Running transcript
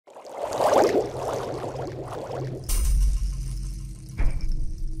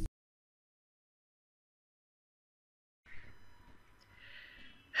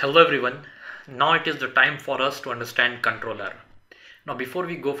Hello everyone. Now it is the time for us to understand controller. Now before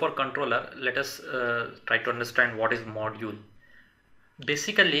we go for controller, let us try to understand what is module.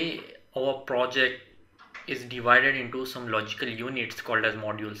 Basically, our project is divided into some logical units called as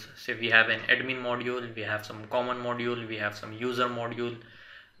modules. So we have an admin module, we have some common module, we have some user module,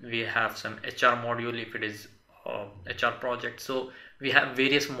 we have some HR module if it is HR project. So we have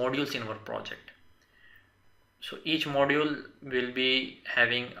various modules in our project. So each module will be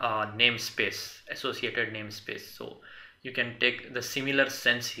having a namespace, associated namespace. So you can take the similar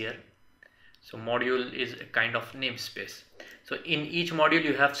sense here. So module is a kind of namespace. So in each module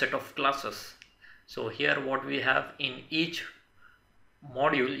you have set of classes. So here what we have in each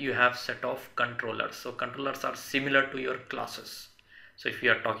module you have set of controllers. So controllers are similar to your classes. So if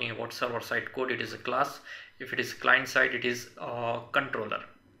you are talking about server side code, it is a class. If it is client side, it is a controller.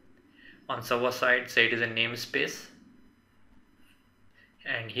 On server side, say it is a namespace,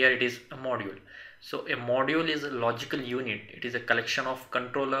 and here it is a module. So a module is a logical unit. It is a collection of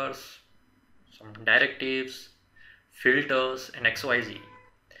controllers, some directives, filters, and XYZ.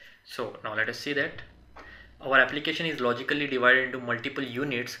 So now let us see that our application is logically divided into multiple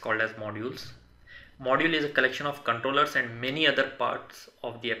units called as modules. Module is a collection of controllers and many other parts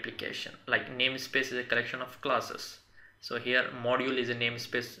of the application. Like namespace is a collection of classes. So here module is a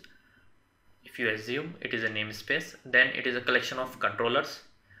namespace. If you assume it is a namespace, then it is a collection of controllers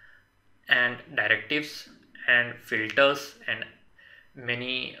and directives and filters and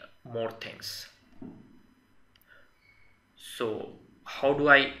many more things. So how do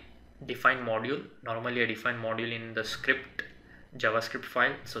I define module? Normally I define module in the script JavaScript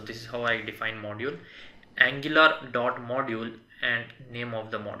file. So this is how I define module: angular.module and name of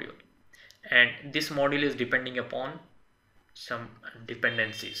the module. And this module is depending upon some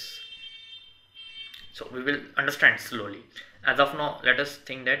dependencies. So we will understand slowly. As of now, let us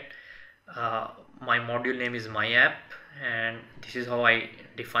think that my module name is my app, and this is how I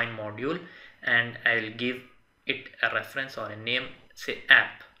define module, and I will give it a reference or a name, say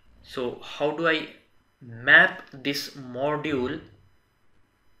app. So how do I map this module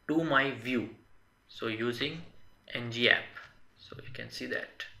to my view? So using ngapp. So you can see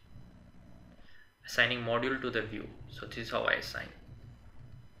that assigning module to the view. So this is how I assign.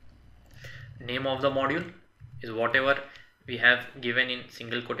 Name of the module is whatever we have given in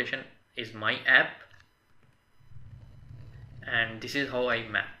single quotation is my app, and this is how I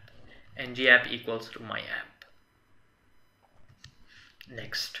map ngapp equals to my app.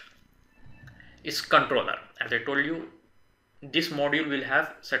 Next is controller. As I told you, this module will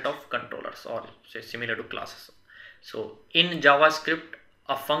have set of controllers, or say similar to classes. So in JavaScript,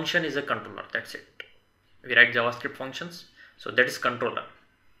 a function is a controller. That's it. We write JavaScript functions, so that is controller.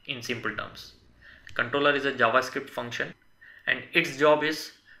 In simple terms, controller is a JavaScript function, and its job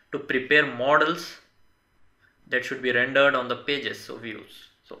is to prepare models that should be rendered on the pages, so views.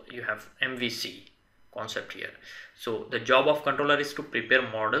 So you have MVC concept here. So the job of controller is to prepare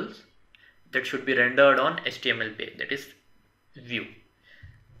models that should be rendered on HTML page, that is view.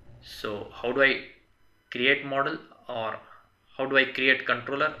 So how do I create model, or how do I create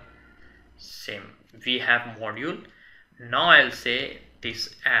controller? Same, we have module. Now I'll say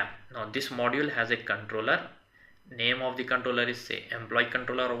this app. Now this module has a controller. Name of the controller is say employee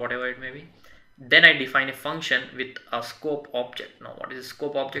controller or whatever it may be. Then I define a function with a scope object. Now what is a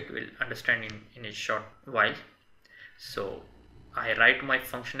scope object? We'll understand in a short while. So I write my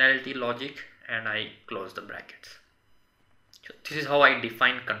functionality logic and I close the brackets. So this is how I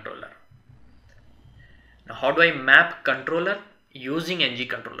define controller. Now how do I map controller? Using ng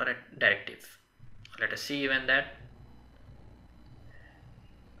controller directive. Let us see even that.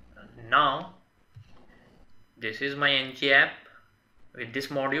 Now this is my ng app with this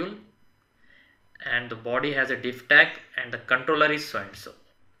module, and the body has a div tag and the controller is so and so.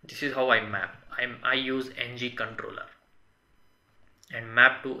 This is how I map. I use ng controller and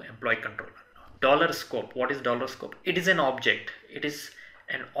map to employee controller. Dollar scope. What is dollar scope? It is an object. It is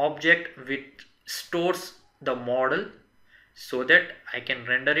an object which stores the model so that I can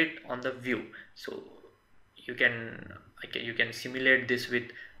render it on the view. So you can simulate this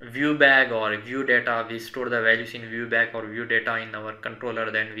with view bag or view data. We store the values in view bag or view data in our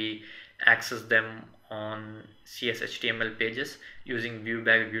controller, then we access them on CS/HTML pages using view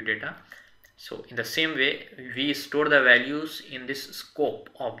bag view data. So in the same way, we store the values in this scope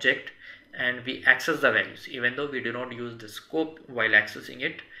object and we access the values, even though we do not use the scope while accessing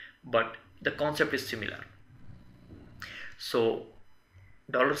it, but the concept is similar. So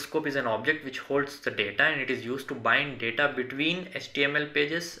dollar scope is an object which holds the data, and it is used to bind data between HTML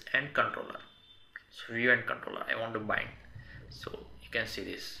pages and controller. So view and controller I want to bind. So you can see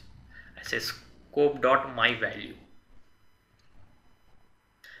this. I say scope dot my value.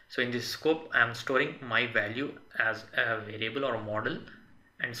 So in this scope I am storing my value as a variable or a model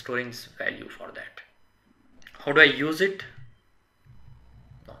and storing this value for that. How do I use it?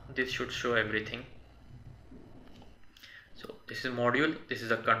 No, this should show everything. So this is module, this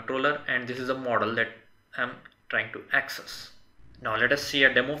is a controller, and this is a model that I'm trying to access. Now let us see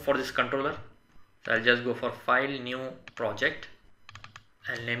a demo for this controller. So I'll just go for file, new project,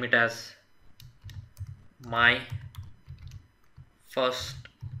 and name it as my first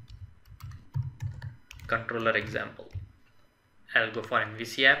controller example. I'll go for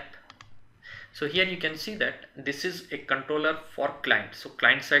MVC app. So here you can see that this is a controller for client, so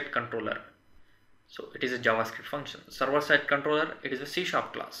client side controller. So it is a JavaScript function. Server side controller, it is a C#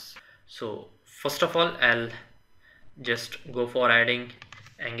 class. So first of all, I'll just go for adding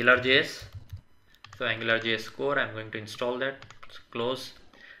AngularJS. So AngularJS core, I'm going to install that. So close.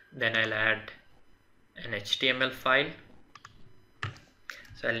 Then I'll add an HTML file.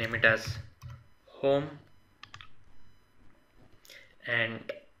 So I'll name it as home,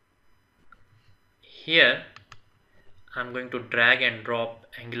 and here I'm going to drag and drop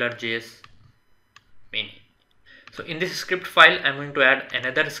AngularJS mini. So in this script file I'm going to add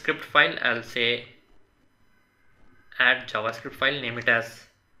another script file. I'll say add JavaScript file, name it as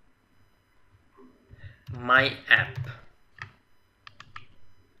my app.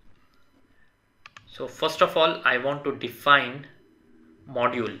 So first of all I want to define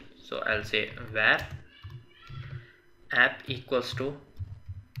module. So I'll say where app equals to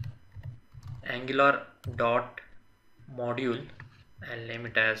angular dot module. I'll name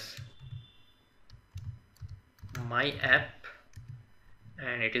it as my app,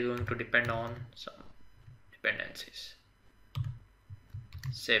 and it is going to depend on some dependencies.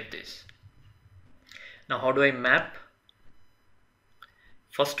 Save this. Now how do I map?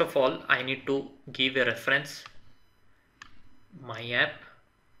 First of all I need to give a reference, my app.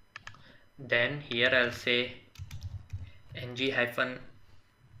 Then here I'll say ng-app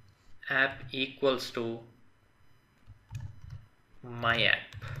equals to my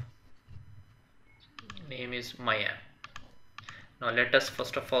app. Name is my app. Now let us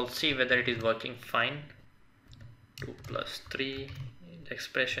first of all see whether it is working fine. 2 plus 3, the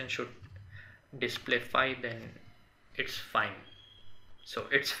expression should display 5, then it's fine. So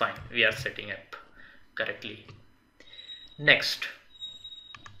it's fine, we are setting up correctly. Next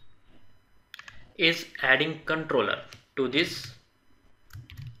is adding controller to this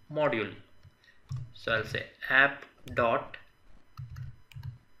module. So I'll say app dot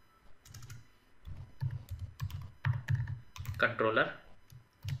controller,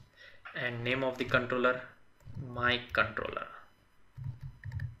 and name of the controller my controller.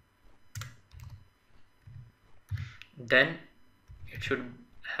 Then it should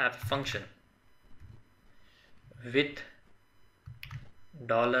have function with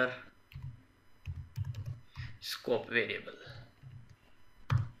dollar scope variable.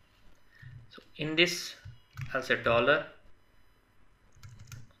 So in this I'll say dollar.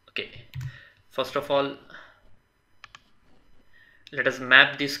 Okay, first of all let us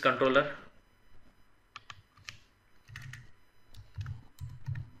map this controller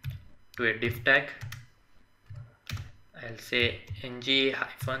to a div tag. I'll say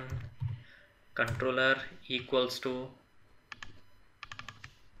ng-controller equals to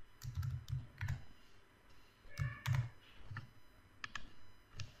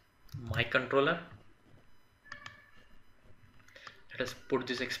my controller. Let us put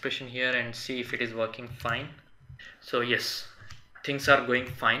this expression here and see if it is working fine. So yes, things are going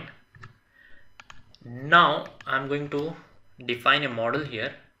fine. Now I'm going to define a model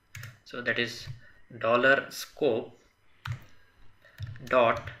here. So that is dollar scope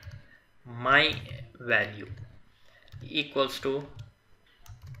dot my value equals to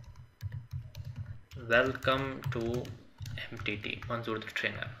welcome to MTT Manzoor the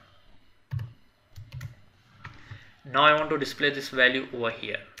trainer. Now I want to display this value over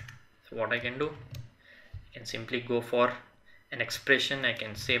here. So what I can do, I can simply go for an expression. I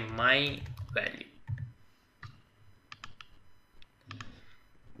can say my value,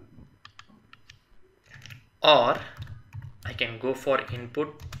 or I can go for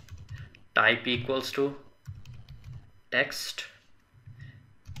input type equals to text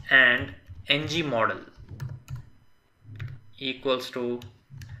and ng model equals to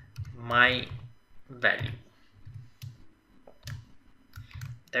my value.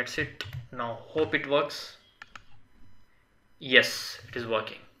 That's it. Now hope it works. Yes, it is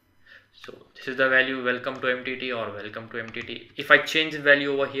working. So this is the value welcome to MTT or welcome to MTT. If I change the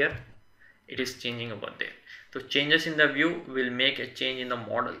value over here, it is changing over there. So changes in the view will make a change in the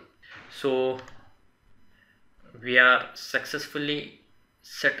model. So we are successfully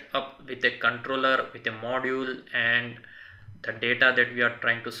set up with a controller, with a module, and the data that we are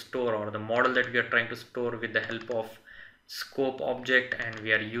trying to store, or the model that we are trying to store, with the help of scope object, and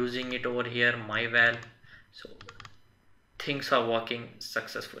we are using it over here, myval. So things are working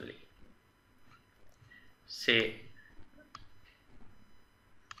successfully. Say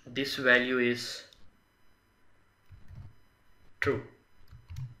this value is true,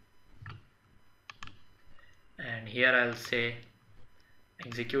 and here I'll say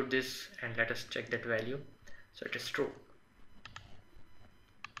execute this and let us check that value. So it is true.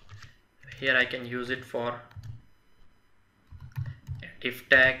 Here I can use it for if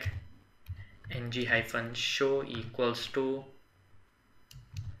tag ng-show equals to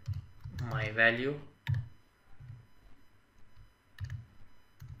my value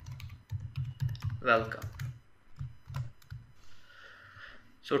welcome.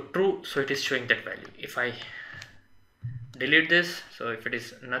 So true, so it is showing that value. If I delete this, so if it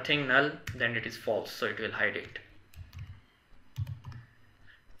is nothing, null, then it is false, so it will hide it.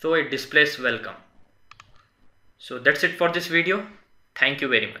 So it displays welcome. So that's it for this video. Thank you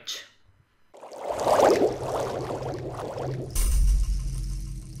very much.